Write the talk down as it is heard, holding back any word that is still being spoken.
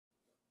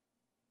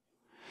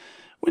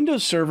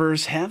Windows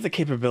servers have the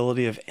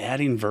capability of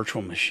adding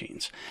virtual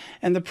machines,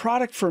 and the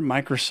product for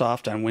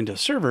Microsoft on Windows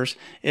servers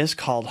is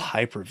called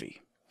HyperV.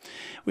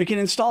 We can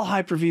install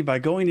HyperV by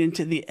going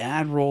into the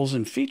Add Roles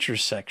and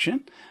Features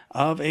section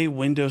of a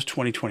Windows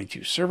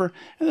 2022 server,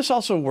 and this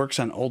also works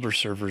on older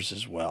servers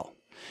as well.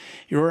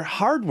 Your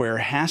hardware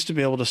has to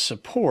be able to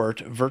support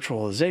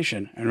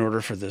virtualization in order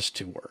for this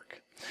to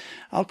work.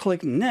 I'll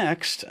click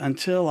Next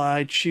until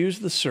I choose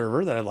the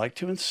server that I'd like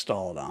to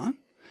install it on,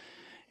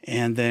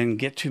 and then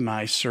get to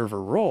my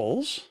server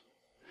roles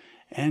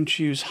and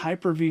choose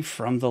HyperV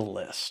from the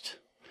list.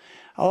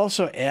 I'll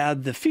also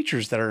add the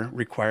features that are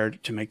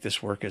required to make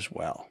this work as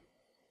well.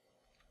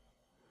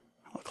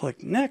 I'll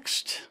click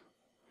Next.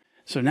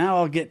 So now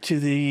I'll get to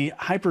the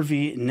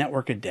HyperV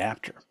network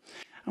adapter.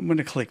 I'm going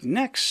to click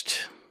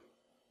Next,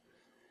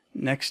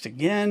 Next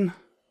again.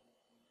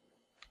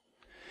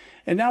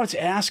 And now it's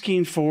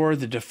asking for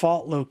the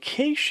default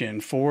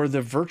location for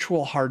the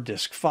virtual hard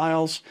disk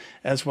files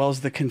as well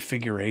as the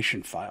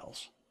configuration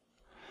files.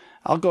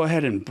 I'll go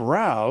ahead and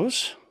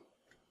browse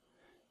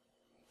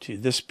to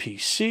this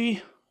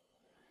PC,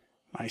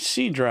 my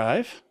C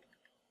drive.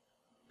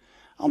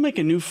 I'll make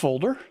a new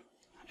folder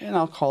and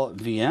I'll call it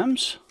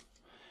VMs,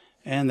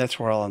 and that's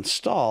where I'll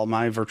install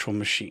my virtual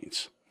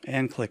machines,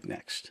 and click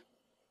Next.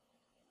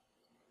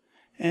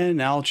 And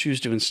now I'll choose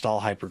to install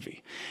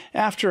HyperV.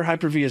 After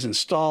HyperV is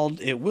installed,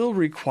 it will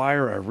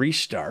require a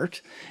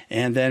restart,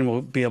 and then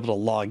we'll be able to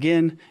log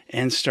in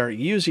and start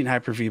using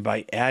HyperV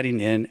by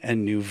adding in a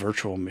new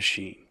virtual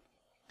machine.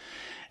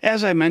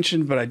 As I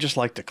mentioned, but I'd just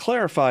like to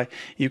clarify,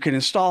 you can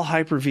install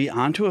HyperV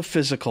onto a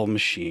physical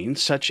machine,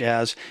 such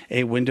as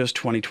a Windows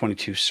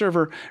 2022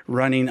 server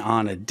running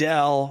on a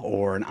Dell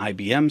or an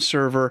IBM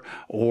server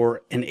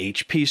or an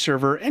HP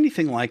server,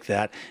 anything like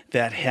that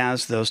that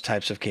has those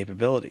types of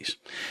capabilities.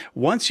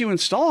 Once you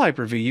install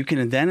HyperV, you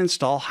can then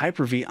install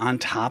HyperV on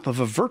top of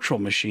a virtual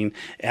machine,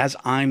 as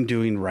I'm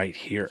doing right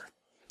here.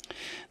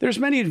 There's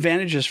many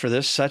advantages for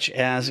this, such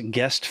as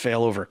guest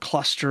failover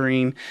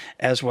clustering,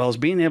 as well as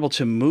being able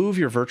to move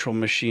your virtual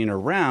machine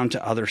around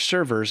to other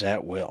servers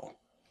at will.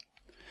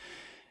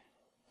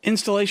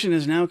 Installation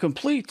is now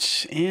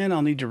complete, and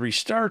I'll need to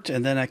restart,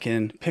 and then I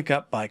can pick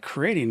up by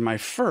creating my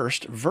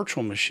first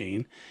virtual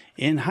machine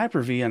in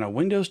HyperV on a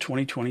Windows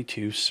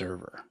 2022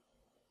 server.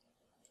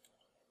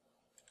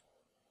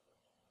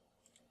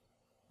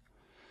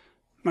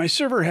 My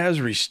server has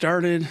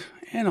restarted,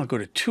 and I'll go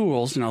to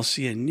Tools, and I'll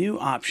see a new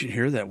option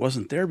here that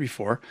wasn't there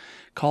before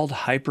called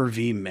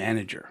HyperV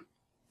Manager.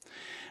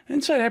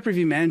 Inside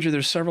HyperV Manager,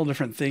 there's several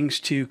different things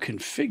to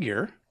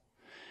configure.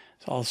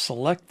 So I'll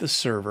select the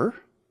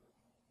server.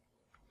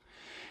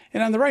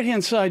 And on the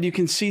right-hand side, you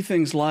can see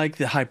things like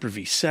the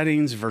HyperV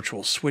settings,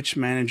 Virtual Switch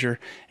Manager,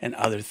 and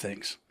other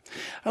things.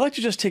 I'd like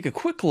to just take a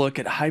quick look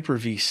at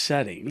HyperV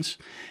settings,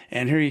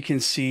 and here you can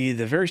see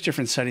the various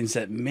different settings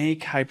that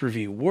make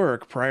HyperV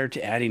work prior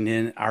to adding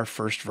in our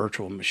first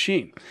virtual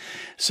machine,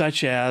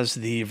 such as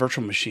the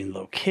virtual machine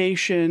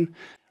location,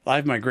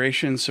 live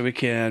migration, so we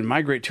can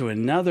migrate to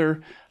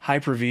another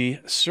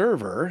HyperV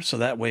server, so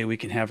that way we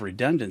can have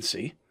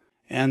redundancy,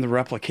 and the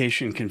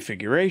replication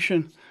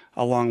configuration,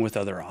 along with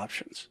other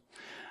options.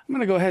 I'm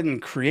going to go ahead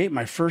and create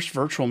my first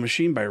virtual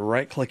machine by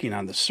right-clicking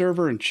on the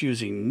server and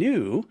choosing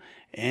New,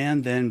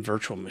 and then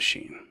Virtual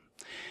Machine.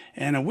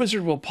 And a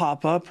wizard will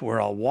pop up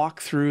where I'll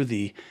walk through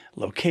the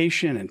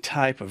location and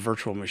type of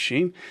virtual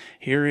machine.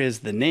 Here is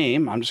the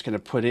name. I'm just going to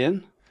put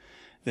in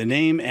the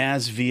name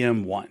as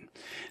VM1.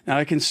 Now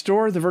I can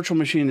store the virtual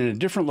machine in a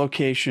different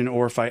location,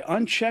 or if I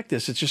uncheck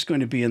this, it's just going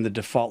to be in the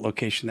default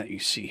location that you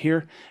see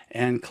here,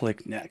 and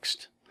click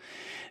Next.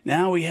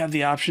 Now we have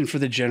the option for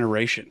the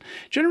generation.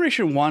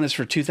 Generation 1 is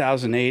for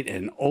 2008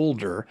 and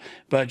older,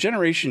 but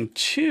Generation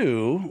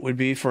 2 would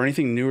be for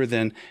anything newer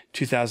than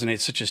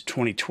 2008, such as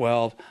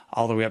 2012,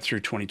 all the way up through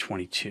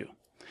 2022.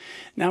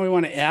 Now we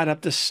want to add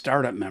up the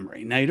startup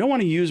memory. Now you don't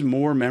want to use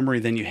more memory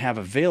than you have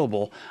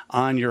available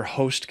on your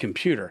host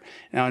computer.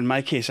 Now in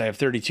my case, I have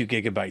 32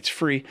 gigabytes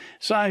free,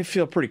 so I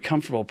feel pretty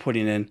comfortable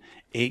putting in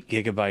 8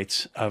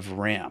 gigabytes of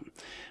RAM.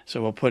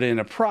 So we'll put in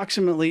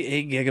approximately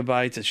 8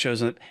 gigabytes. It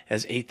shows it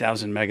as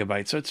 8,000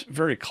 megabytes, so it's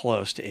very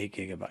close to 8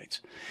 gigabytes.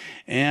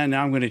 And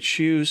now I'm going to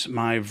choose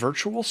my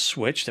virtual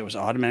switch that was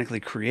automatically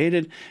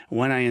created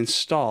when I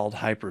installed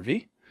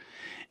HyperV.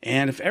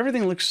 And if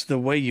everything looks the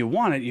way you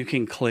want it, you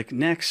can click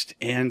Next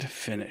and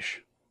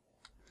Finish.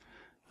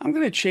 I'm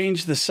going to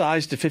change the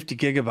size to 50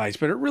 gigabytes,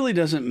 but it really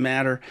doesn't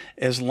matter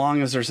as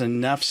long as there's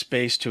enough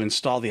space to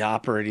install the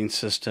operating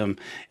system,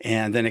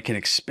 and then it can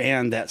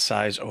expand that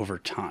size over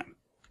time.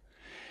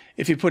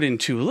 If you put in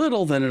too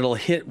little, then it'll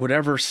hit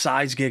whatever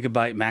size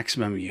gigabyte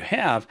maximum you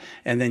have,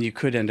 and then you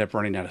could end up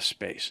running out of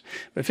space.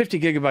 But 50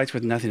 gigabytes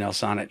with nothing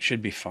else on it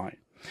should be fine.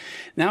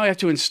 Now I have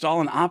to install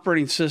an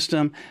operating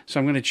system, so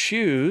I'm going to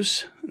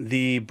choose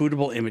the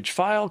bootable image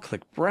file,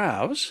 click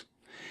Browse,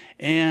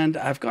 and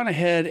I've gone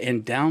ahead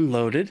and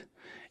downloaded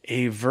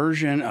a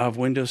version of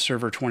Windows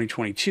Server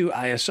 2022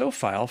 ISO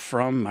file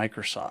from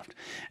Microsoft.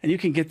 And you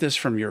can get this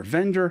from your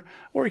vendor,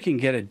 or you can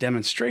get a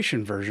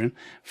demonstration version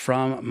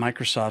from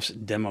Microsoft's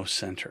Demo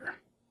Center.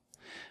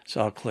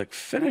 So I'll click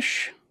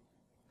Finish.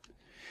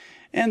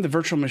 And the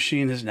virtual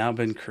machine has now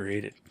been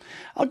created.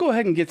 I'll go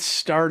ahead and get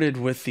started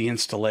with the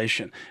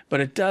installation, but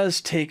it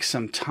does take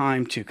some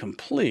time to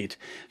complete.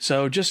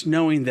 So just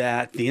knowing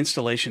that the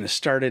installation is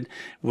started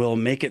will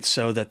make it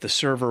so that the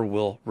server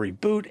will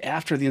reboot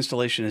after the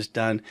installation is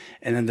done,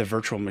 and then the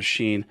virtual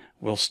machine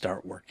will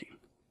start working.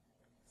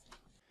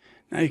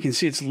 Now you can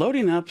see it's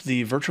loading up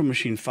the virtual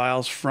machine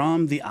files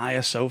from the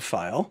ISO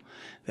file.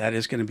 That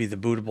is going to be the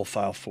bootable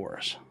file for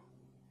us.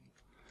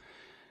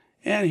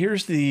 And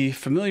here's the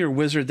familiar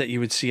wizard that you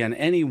would see on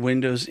any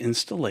Windows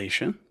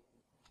installation.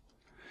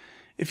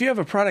 If you have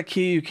a product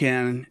key, you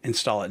can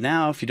install it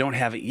now. If you don't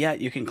have it yet,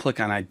 you can click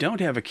on I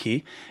don't have a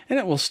key, and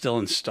it will still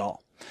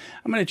install.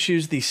 I'm going to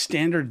choose the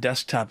standard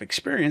desktop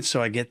experience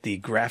so I get the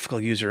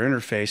graphical user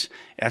interface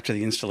after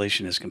the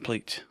installation is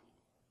complete.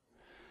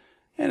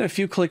 And a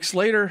few clicks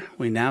later,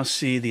 we now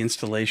see the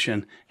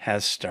installation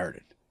has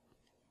started.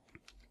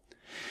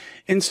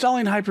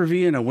 Installing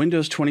HyperV in a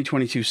Windows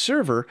 2022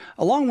 server,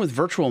 along with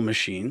virtual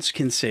machines,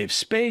 can save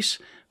space,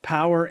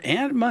 power,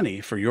 and money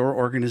for your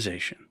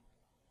organization.